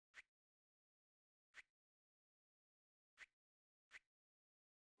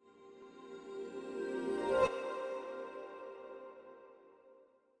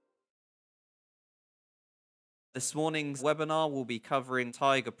This morning's webinar will be covering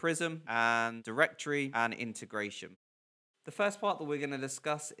Tiger Prism and directory and integration. The first part that we're going to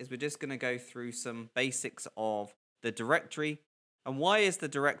discuss is we're just going to go through some basics of the directory and why is the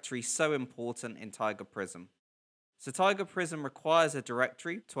directory so important in Tiger Prism. So Tiger Prism requires a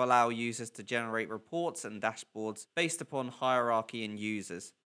directory to allow users to generate reports and dashboards based upon hierarchy and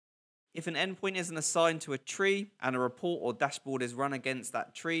users. If an endpoint isn't assigned to a tree and a report or dashboard is run against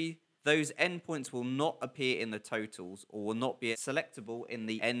that tree, those endpoints will not appear in the totals or will not be selectable in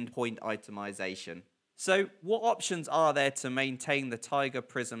the endpoint itemization. So what options are there to maintain the Tiger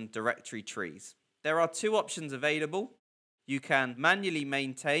Prism directory trees? There are two options available. You can manually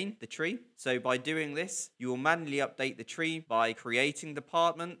maintain the tree. So by doing this, you will manually update the tree by creating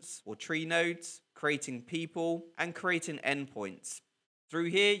departments or tree nodes, creating people, and creating endpoints. Through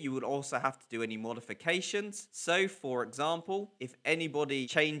here, you would also have to do any modifications. So, for example, if anybody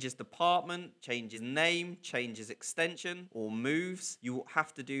changes department, changes name, changes extension, or moves, you will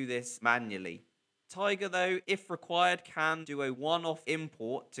have to do this manually. Tiger, though, if required, can do a one-off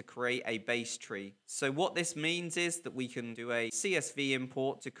import to create a base tree. So what this means is that we can do a CSV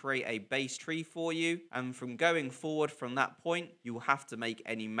import to create a base tree for you, and from going forward from that point, you will have to make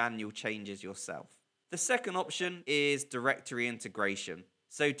any manual changes yourself. The second option is directory integration.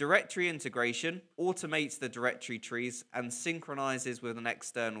 So directory integration automates the directory trees and synchronizes with an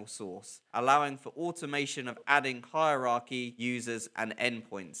external source, allowing for automation of adding hierarchy, users, and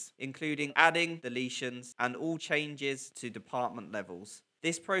endpoints, including adding, deletions, and all changes to department levels.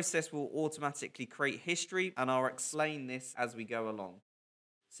 This process will automatically create history, and I'll explain this as we go along.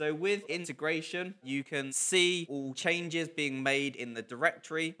 So with integration, you can see all changes being made in the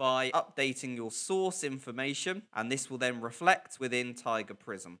directory by updating your source information, and this will then reflect within Tiger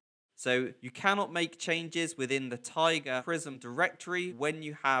Prism. So you cannot make changes within the Tiger Prism directory when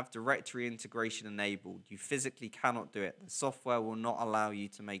you have directory integration enabled. You physically cannot do it. The software will not allow you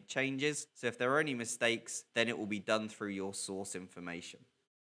to make changes. So if there are any mistakes, then it will be done through your source information.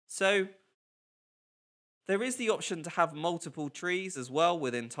 So there is the option to have multiple trees as well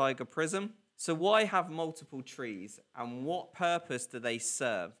within Tiger Prism. So why have multiple trees and what purpose do they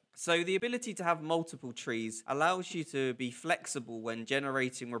serve? So the ability to have multiple trees allows you to be flexible when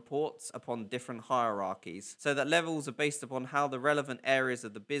generating reports upon different hierarchies, so that levels are based upon how the relevant areas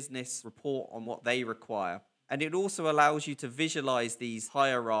of the business report on what they require. And it also allows you to visualize these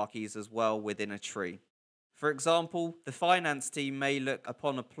hierarchies as well within a tree. For example, the finance team may look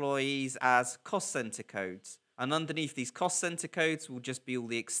upon employees as cost center codes, and underneath these cost center codes will just be all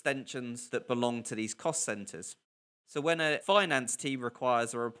the extensions that belong to these cost centers. So when a finance team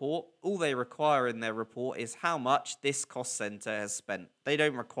requires a report, all they require in their report is how much this cost center has spent. They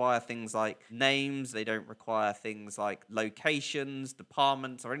don't require things like names, they don't require things like locations,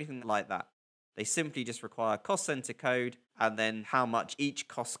 departments, or anything like that. They simply just require cost center code and then how much each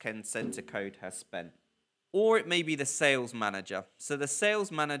cost center code has spent. Or it may be the sales manager. So the sales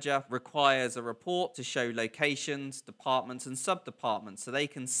manager requires a report to show locations, departments, and sub-departments so they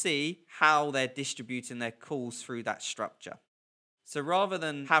can see how they're distributing their calls through that structure. So rather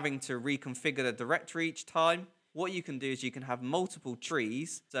than having to reconfigure the directory each time, what you can do is you can have multiple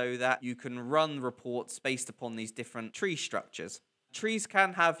trees so that you can run reports based upon these different tree structures. Trees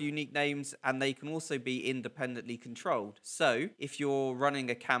can have unique names and they can also be independently controlled. So if you're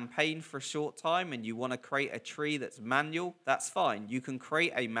running a campaign for a short time and you want to create a tree that's manual, that's fine. You can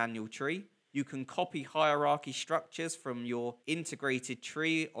create a manual tree. You can copy hierarchy structures from your integrated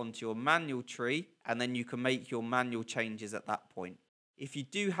tree onto your manual tree, and then you can make your manual changes at that point. If you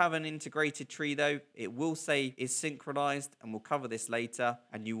do have an integrated tree though, it will say is synchronized, and we'll cover this later,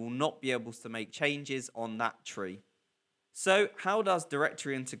 and you will not be able to make changes on that tree. So how does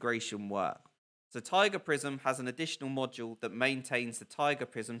directory integration work? So Tiger Prism has an additional module that maintains the Tiger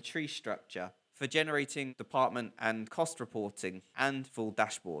Prism tree structure for generating department and cost reporting and full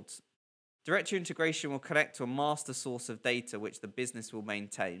dashboards. Directory integration will connect to a master source of data which the business will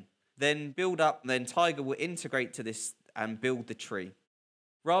maintain. Then Tiger will integrate to this and build the tree.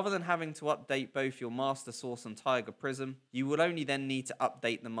 Rather than having to update both your master source and Tiger Prism, you will only then need to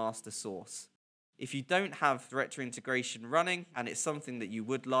update the master source. If you don't have directory integration running and it's something that you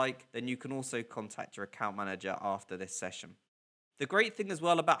would like, then you can also contact your account manager after this session. The great thing as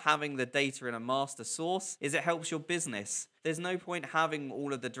well about having the data in a master source is it helps your business. There's no point having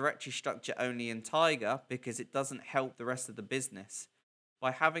all of the directory structure only in Tiger because it doesn't help the rest of the business.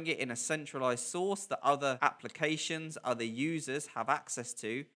 By having it in a centralized source that other applications, other users have access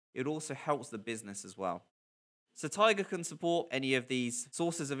to, it also helps the business as well. So Tiger can support any of these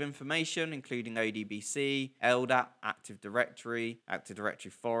sources of information, including ODBC, LDAP, Active Directory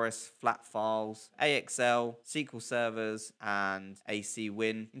Forest, flat files, AXL, SQL servers, and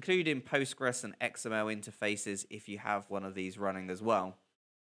AC-Win, including Postgres and XML interfaces if you have one of these running as well.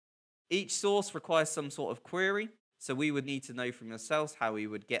 Each source requires some sort of query, so we would need to know from yourselves how we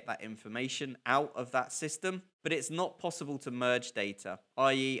would get that information out of that system, but it's not possible to merge data,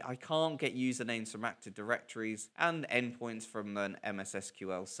 i.e. I can't get usernames from Active Directories and endpoints from an MS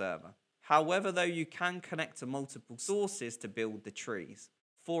SQL server. However, though, you can connect to multiple sources to build the trees.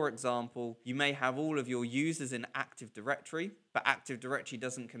 For example, you may have all of your users in Active Directory, but Active Directory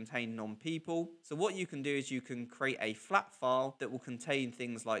doesn't contain non-people. So what you can do is you can create a flat file that will contain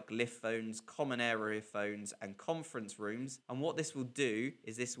things like lift phones, common area phones, and conference rooms. And what this will do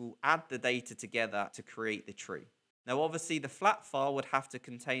is this will add the data together to create the tree. Now, obviously, the flat file would have to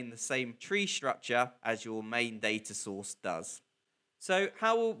contain the same tree structure as your main data source does. So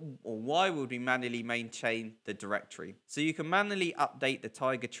how or why would we manually maintain the directory? So you can manually update the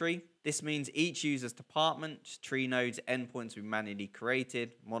Tiger tree. This means each user's department, tree nodes, endpoints will be manually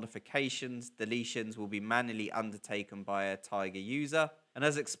created. Modifications, deletions will be manually undertaken by a Tiger user. And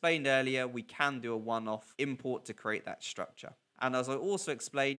as explained earlier, we can do a one-off import to create that structure. And as I also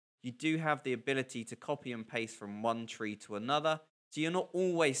explained, you do have the ability to copy and paste from one tree to another. So you're not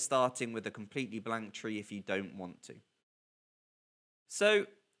always starting with a completely blank tree if you don't want to. So,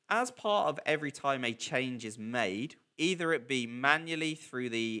 as part of every time a change is made, either it be manually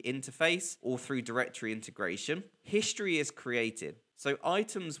through the interface or through directory integration, history is created. So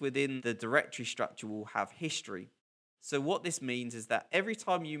items within the directory structure will have history. So what this means is that every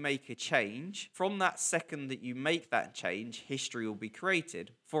time you make a change, from that second that you make that change, history will be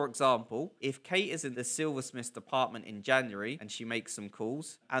created. For example, if Kate is in the silversmiths department in January and she makes some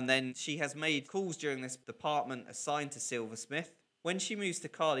calls, and then she has made calls during this department assigned to silversmith, when she moves to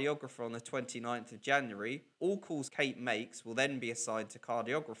cardiographer on the 29th of January, all calls Kate makes will then be assigned to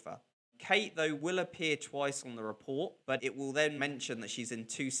cardiographer. Kate, though, will appear twice on the report, but it will then mention that she's in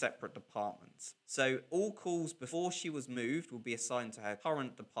two separate departments. So all calls before she was moved will be assigned to her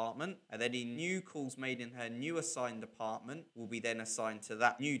current department, and then any new calls made in her new assigned department will be then assigned to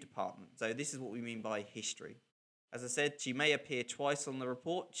that new department. So this is what we mean by history. As I said, she may appear twice on the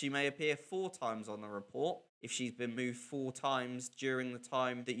report. She may appear 4 times on the report if she's been moved 4 times during the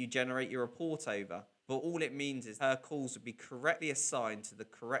time that you generate your report over. But all it means is her calls would be correctly assigned to the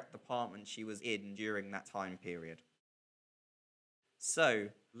correct department she was in during that time period. So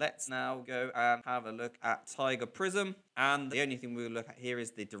let's now go and have a look at Tiger Prism. And the only thing we'll look at here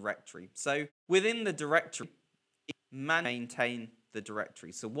is the directory. So within the directory, maintain the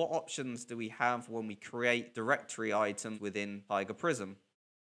directory. So what options do we have when we create directory items within Tiger Prism?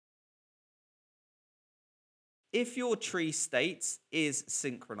 If your tree states is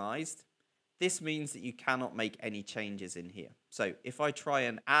synchronized, this means that you cannot make any changes in here. So if I try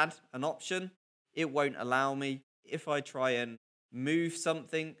and add an option, it won't allow me. If I try and move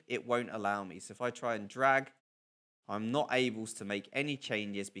something, it won't allow me. So if I try and drag, I'm not able to make any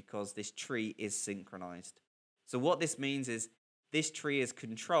changes because this tree is synchronized. So what this means is this tree is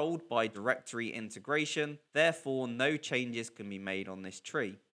controlled by directory integration, therefore no changes can be made on this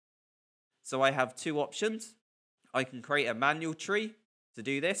tree. So I have 2 options. I can create a manual tree. To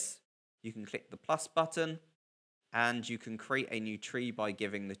do this, you can click the plus button and you can create a new tree by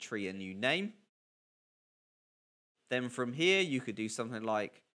giving the tree a new name. Then from here, you could do something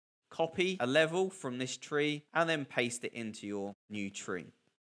like copy a level from this tree and then paste it into your new tree.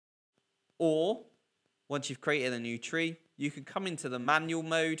 Or once you've created a new tree, you can come into the manual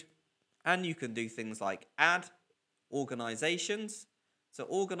mode and you can do things like add organizations. So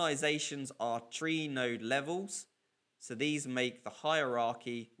organizations are tree node levels. So these make the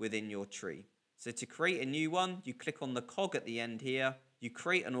hierarchy within your tree. So to create a new one, you click on the cog at the end here, you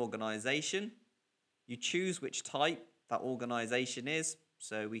create an organization, you choose which type that organization is.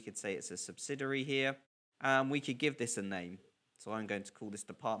 So we could say it's a subsidiary here, and we could give this a name. So I'm going to call this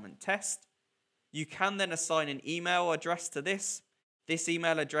department test. You can then assign an email address to this. This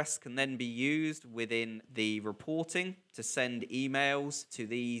email address can then be used within the reporting to send emails to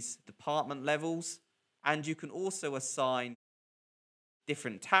these department levels. And you can also assign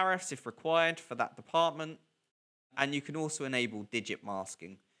different tariffs if required for that department. And you can also enable digit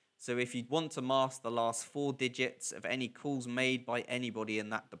masking. So if you want to mask the last 4 digits of any calls made by anybody in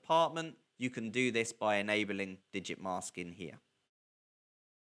that department, you can do this by enabling digit masking here.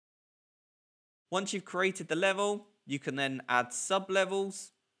 Once you've created the level, you can then add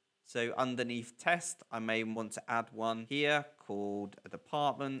sub-levels. So underneath test, I may want to add one here called a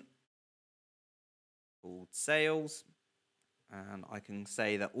department. called sales. And I can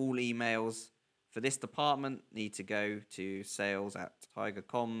say that all emails for this department need to go to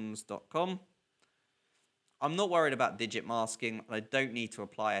sales@tigercoms.com. I'm not worried about digit masking. I don't need to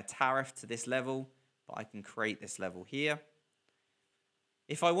apply a tariff to this level, but I can create this level here.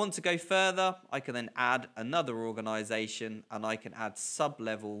 If I want to go further, I can then add another organization and I can add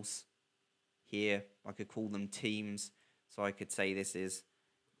sub-levels here. I could call them teams. So I could say this is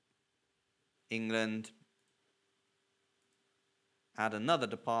England, add another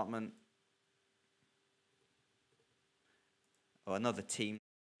department, or another team,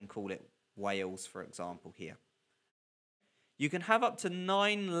 and call it Wales, for example, here. You can have up to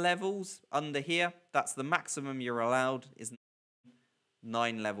 9 levels under here. That's the maximum you're allowed, is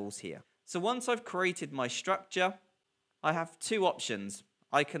 9 levels here. So once I've created my structure, I have 2 options.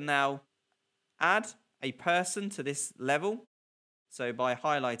 I can now add a person to this level. So by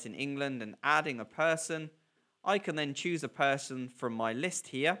highlighting England and adding a person, I can then choose a person from my list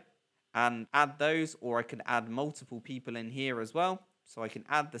here and add those, or I can add multiple people in here as well. So I can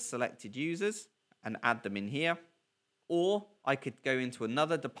add the selected users and add them in here. Or I could go into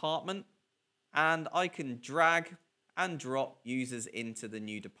another department and I can drag and drop users into the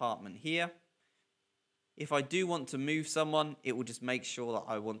new department here. If I do want to move someone, it will just make sure that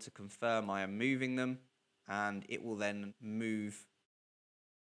I want to confirm I am moving them, and it will then move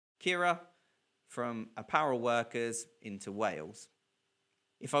Kira from apparel workers into Wales.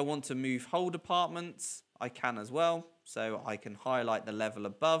 If I want to move whole departments, I can as well. So I can highlight the level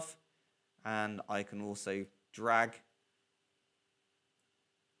above, and I can also drag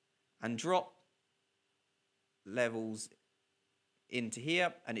and drop levels into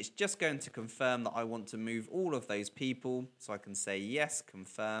here, and it's just going to confirm that I want to move all of those people. So I can say yes,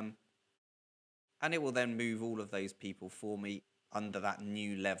 confirm, and it will then move all of those people for me under that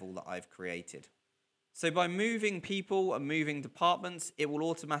new level that I've created. So by moving people and moving departments, it will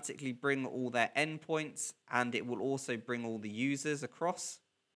automatically bring all their endpoints, and it will also bring all the users across.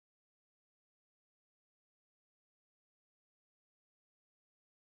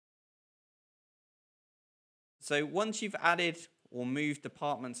 So once you've added or moved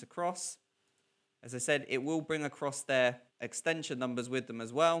departments across, as I said, it will bring across their extension numbers with them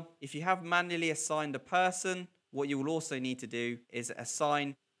as well. If you have manually assigned a person, what you will also need to do is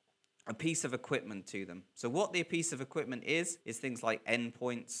assign a piece of equipment to them. So what the piece of equipment is things like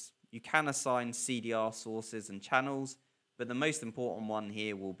endpoints. You can assign CDR sources and channels, but the most important one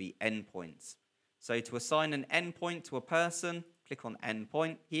here will be endpoints. So to assign an endpoint to a person, click on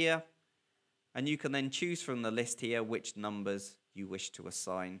endpoint here, and you can then choose from the list here which numbers you wish to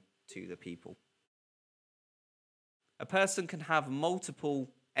assign to the people. A person can have multiple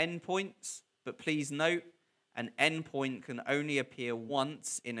endpoints, but please note, an endpoint can only appear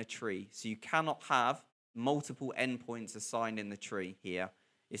once in a tree. So you cannot have multiple endpoints assigned in the tree here.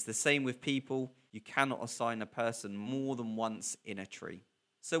 It's the same with people. You cannot assign a person more than once in a tree.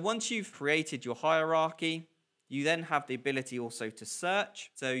 So once you've created your hierarchy, you then have the ability also to search.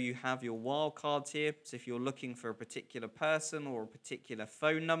 So you have your wildcards here. So if you're looking for a particular person or a particular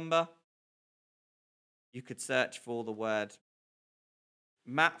phone number, you could search for the word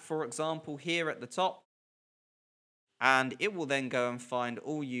Matt, for example, here at the top. And it will then go and find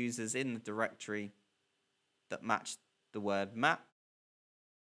all users in the directory that match the word Matt.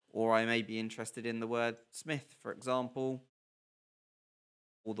 Or I may be interested in the word Smith, for example,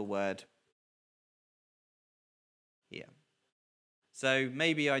 or the word here. So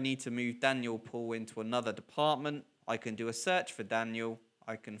maybe I need to move Daniel Paul into another department. I can do a search for Daniel,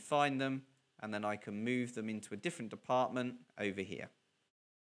 I can find them, and then I can move them into a different department over here.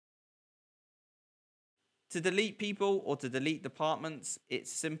 To delete people or to delete departments, it's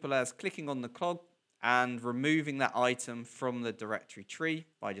simple as clicking on the cog and removing that item from the directory tree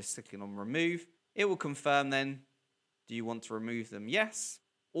by just clicking on remove. It will confirm then, do you want to remove them? Yes.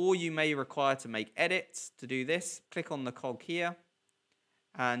 Or you may require to make edits to do this. Click on the cog here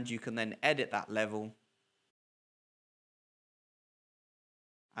and you can then edit that level.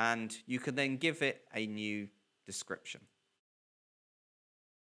 And you can then give it a new description.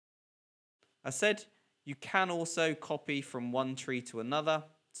 I said you can also copy from one tree to another.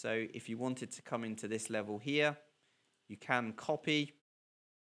 So if you wanted to come into this level here, you can copy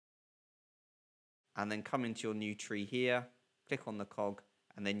and then come into your new tree here, click on the cog,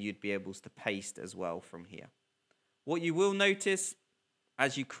 and then you'd be able to paste as well from here. What you will notice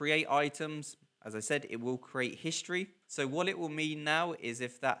as you create items, as I said, it will create history. So what it will mean now is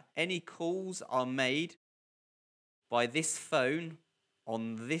if that any calls are made by this phone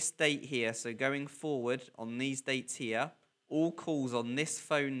on this date here, so going forward on these dates here, all calls on this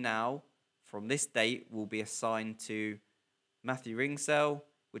phone now from this date will be assigned to Matthew Ringsell,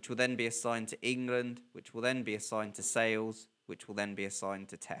 which will then be assigned to England, which will then be assigned to sales, which will then be assigned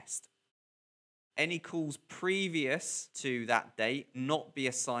to test. Any calls previous to that date not be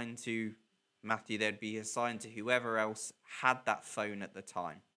assigned to Matthew, they'd be assigned to whoever else had that phone at the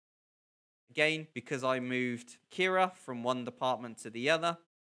time. Again, because I moved Kira from one department to the other,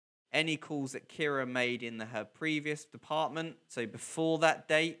 any calls that Kira made in her previous department, so before that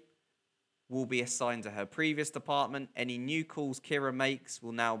date, will be assigned to her previous department. Any new calls Kira makes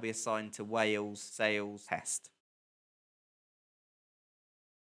will now be assigned to Wales, sales, test.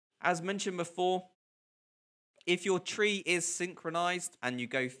 As mentioned before, if your tree is synchronized and you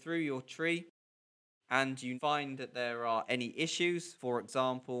go through your tree and you find that there are any issues, for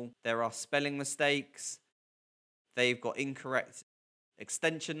example, there are spelling mistakes, they've got incorrect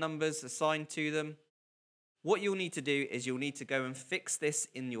extension numbers assigned to them, what you'll need to do is you'll need to go and fix this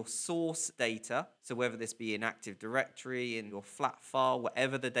in your source data. So whether this be in Active Directory, in your flat file,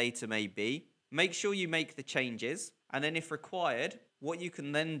 whatever the data may be, make sure you make the changes. And then if required, what you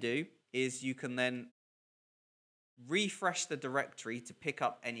can then do is you can then refresh the directory to pick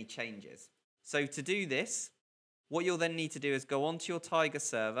up any changes. So to do this, what you'll then need to do is go onto your Tiger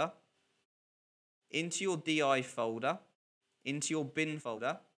server, into your DI folder, into your bin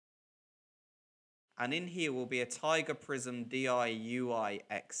folder, and in here will be a Tiger Prism DI UI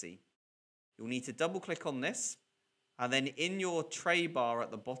exe. You'll need to double click on this, and then in your tray bar at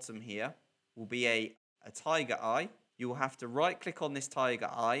the bottom here will be a Tiger Eye. You will have to right click on this Tiger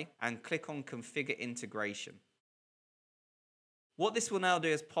Eye and click on Configure Integration. What this will now do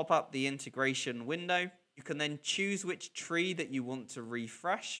is pop up the integration window. You can then choose which tree that you want to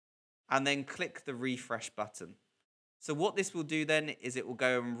refresh and then click the refresh button. So what this will do then is it will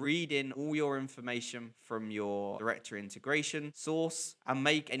go and read in all your information from your directory integration source and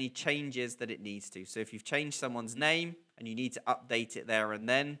make any changes that it needs to. So if you've changed someone's name and you need to update it there and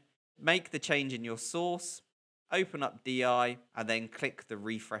then, make the change in your source, open up DI, and then click the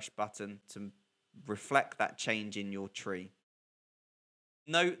refresh button to reflect that change in your tree.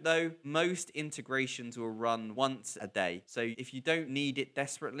 Note though, most integrations will run once a day. So if you don't need it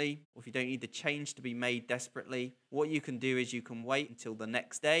desperately, or if you don't need the change to be made desperately, what you can do is you can wait until the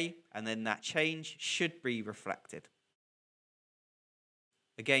next day, and then that change should be reflected.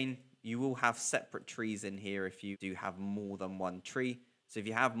 Again, you will have separate trees in here if you do have more than one tree. So if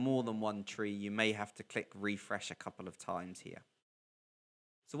you have more than one tree, you may have to click refresh a couple of times here.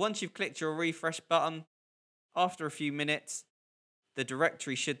 So once you've clicked your refresh button, after a few minutes, the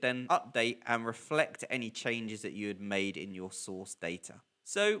directory should then update and reflect any changes that you had made in your source data.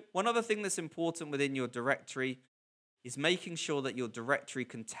 So one other thing that's important within your directory is making sure that your directory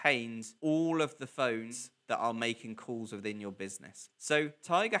contains all of the phones that are making calls within your business. So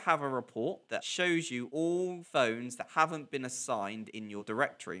Tiger have a report that shows you all phones that haven't been assigned in your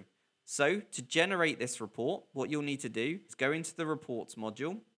directory. So to generate this report, what you'll need to do is go into the reports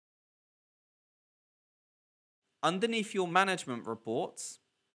module. Underneath your management reports,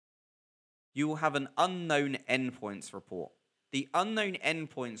 you will have an unknown endpoints report. The unknown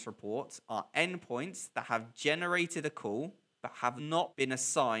endpoints reports are endpoints that have generated a call but have not been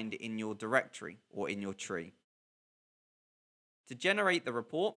assigned in your directory or in your tree. To generate the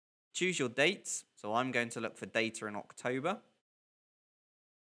report, choose your dates. So I'm going to look for data in October.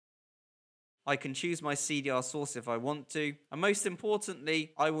 I can choose my CDR source if I want to. And most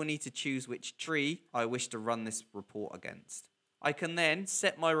importantly, I will need to choose which tree I wish to run this report against. I can then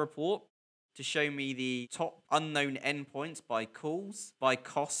set my report to show me the top unknown endpoints by calls, by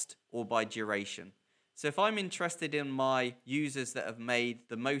cost, or by duration. So if I'm interested in my users that have made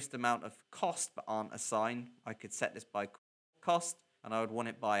the most amount of cost but aren't assigned, I could set this by cost, and I would want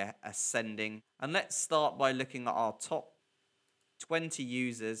it by ascending. And let's start by looking at our top 20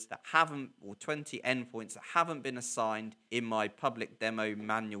 users that haven't, or 20 endpoints that haven't been assigned in my public demo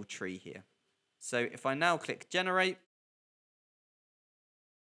manual tree here. So if I now click generate,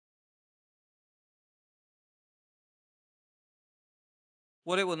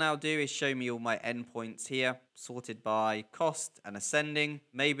 what it will now do is show me all my endpoints here, sorted by cost and ascending.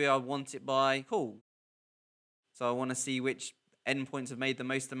 Maybe I want it by call. So I want to see which endpoints have made the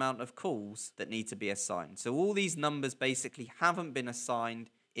most amount of calls that need to be assigned. So all these numbers basically haven't been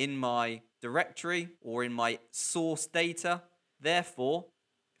assigned in my directory or in my source data. Therefore,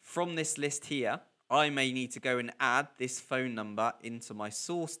 from this list here, I may need to go and add this phone number into my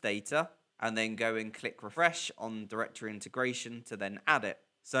source data and then go and click refresh on directory integration to then add it.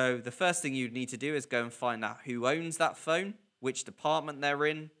 So the first thing you'd need to do is go and find out who owns that phone, which department they're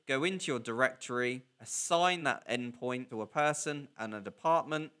in, go into your directory, assign that endpoint to a person and a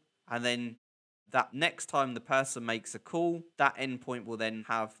department, And then that next time the person makes a call, that endpoint will then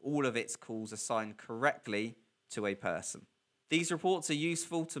have all of its calls assigned correctly to a person. These reports are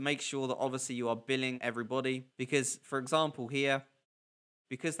useful to make sure that obviously you are billing everybody because, for example, here,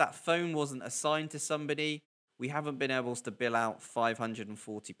 because that phone wasn't assigned to somebody, we haven't been able to bill out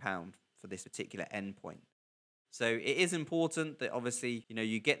 £540 for this particular endpoint. So it is important that obviously,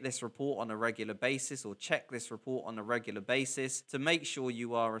 you get this report on a regular basis or check this report on a regular basis to make sure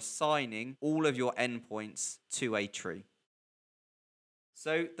you are assigning all of your endpoints to a tree.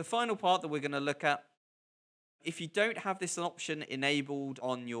 So the final part that we're going to look at, if you don't have this option enabled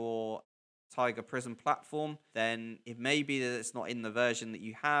on your Tiger Prism platform, then it may be that it's not in the version that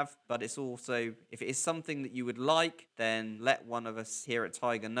you have, but it's also, if it is something that you would like, then let one of us here at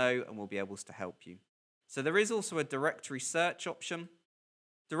Tiger know and we'll be able to help you. So there is also a directory search option.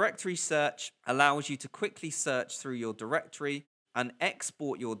 Directory search allows you to quickly search through your directory and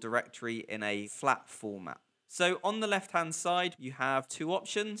export your directory in a flat format. So on the left-hand side, you have two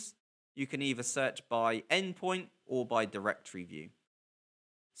options. You can either search by endpoint or by directory view.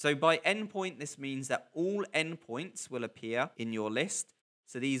 So by endpoint, this means that all endpoints will appear in your list.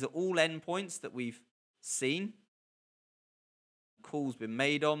 So these are all endpoints that we've seen, calls been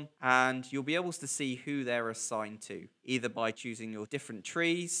made on, and you'll be able to see who they're assigned to, either by choosing your different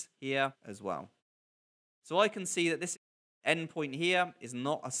trees here as well. So I can see that this endpoint here is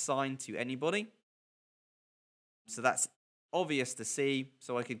not assigned to anybody. So that's obvious to see.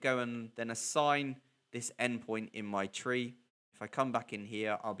 So I could go and then assign this endpoint in my tree. If I come back in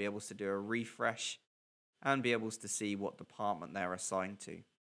here, I'll be able to do a refresh and be able to see what department they're assigned to.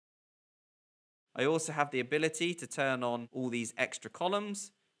 I also have the ability to turn on all these extra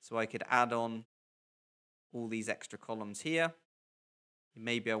columns, so I could add on all these extra columns here.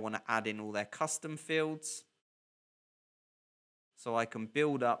 Maybe I want to add in all their custom fields. So I can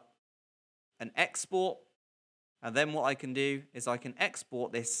build up an export, and then what I can do is I can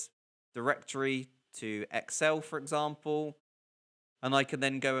export this directory to Excel, for example, and I can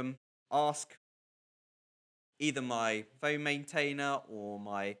then go and ask either my phone maintainer or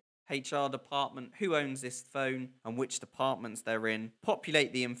my HR department who owns this phone and which departments they're in,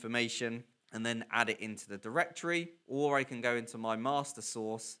 populate the information and then add it into the directory, or I can go into my master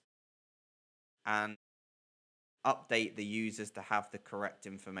source and update the users to have the correct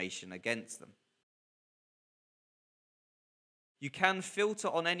information against them. You can filter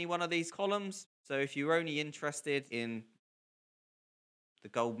on any one of these columns. So if you're only interested in the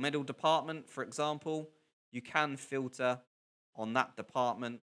gold medal department, for example, you can filter on that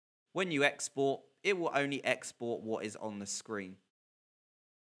department. When you export, it will only export what is on the screen.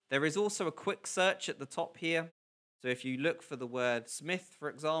 There is also a quick search at the top here. So if you look for the word Smith, for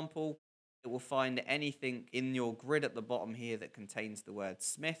example, it will find anything in your grid at the bottom here that contains the word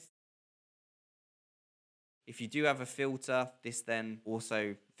Smith. If you do have a filter, this then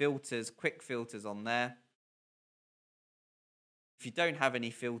also filters, quick filters on there. If you don't have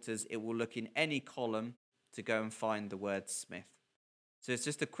any filters, it will look in any column to go and find the word Smith. So it's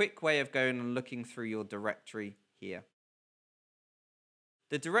just a quick way of going and looking through your directory here.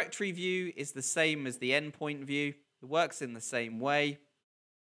 The directory view is the same as the endpoint view. It works in the same way.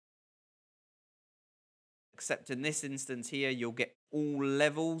 Except in this instance here, you'll get all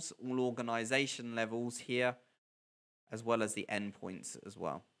levels, all organization levels here, as well as the endpoints as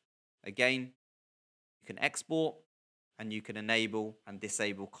well. Again, you can export and you can enable and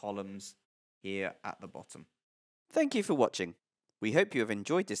disable columns here at the bottom. Thank you for watching. We hope you have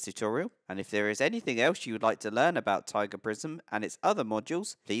enjoyed this tutorial, and if there is anything else you would like to learn about Tiger Prism and its other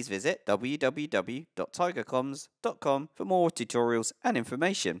modules, please visit www.tigercoms.com for more tutorials and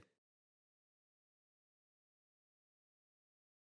information.